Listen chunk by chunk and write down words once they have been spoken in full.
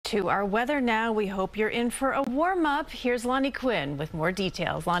To our weather now. We hope you're in for a warm-up. Here's Lonnie Quinn with more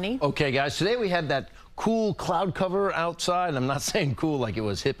details. Lonnie? Okay, guys, today we had that cool cloud cover outside, and I'm not saying cool like it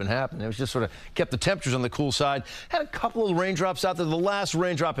was hip and happen. It was just sort of kept the temperatures on the cool side. Had a couple of raindrops out there. The last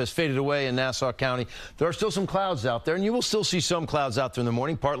raindrop has faded away in Nassau County. There are still some clouds out there, and you will still see some clouds out there in the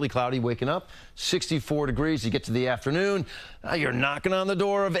morning. Partly cloudy waking up, 64 degrees. You get to the afternoon, you're knocking on the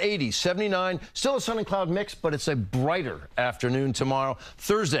door of 80, 79. Still a sun and cloud mix, but it's a brighter afternoon tomorrow.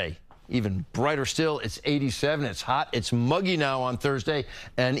 Thursday, even brighter still, it's 87. It's hot. It's muggy now on Thursday,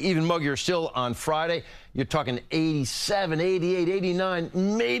 and even muggier still on Friday. You're talking 87, 88, 89.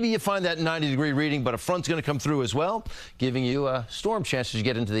 Maybe you find that 90-degree reading, but a front's going to come through as well, giving you storm chances as you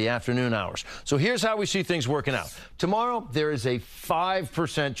get into the afternoon hours. So here's how we see things working out. Tomorrow, there is a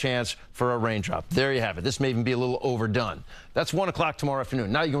 5% chance for a raindrop. There you have it. This may even be a little overdone. That's 1 o'clock tomorrow afternoon.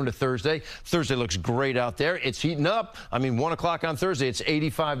 Now you go into Thursday. Thursday looks great out there. It's heating up. I mean, 1 o'clock on Thursday, it's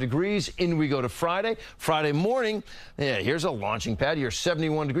 85 degrees. In we go to Friday. Friday morning, yeah, here's a launching pad. You're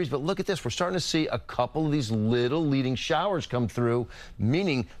 71 degrees. But look at this. We're starting to see a couple of these little leading showers come through,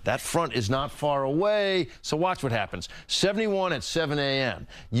 meaning that front is not far away. So watch what happens. 71 at 7 a.m.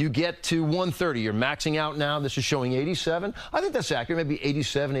 You get to 1:30. You're maxing out now. This is showing 87. I think that's accurate. Maybe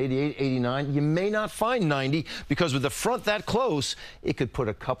 87, 88, 89. You may not find 90 because with the front that close, it could put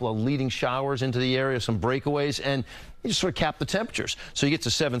a couple of leading showers into the area, some breakaways, and you just sort of cap the temperatures. So you get to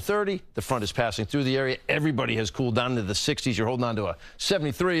 7:30, the front is passing through the area. Everybody has cooled down into the 60s. You're holding on to a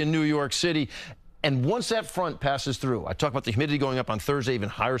 73 in New York City. And once that front passes through, I talk about the humidity going up on Thursday, even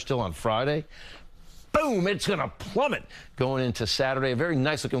higher still on Friday. Boom, it's going to plummet going into Saturday. A very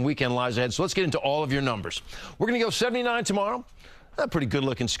nice looking weekend lies ahead. So let's get into all of your numbers. We're going to go 79 tomorrow. A pretty good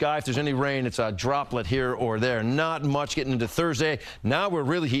looking sky. If there's any rain, it's a droplet here or there. Not much getting into Thursday. Now we're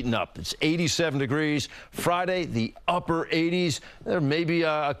really heating up. It's 87 degrees. Friday, the upper 80s. There may be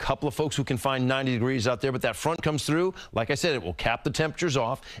a couple of folks who can find 90 degrees out there, but that front comes through. Like I said, it will cap the temperatures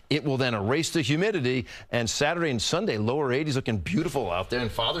off. It will then erase the humidity. And Saturday and Sunday, lower 80s looking beautiful out there. And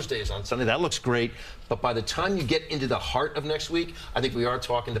Father's Day is on Sunday. That looks great. But by the time you get into the heart of next week, I think we are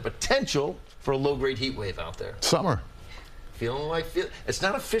talking the potential for a low-grade heat wave out there. Summer. Feeling like it's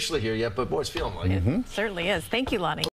not officially here yet, but boy, it's feeling like it. It certainly is. Thank you, Lonnie.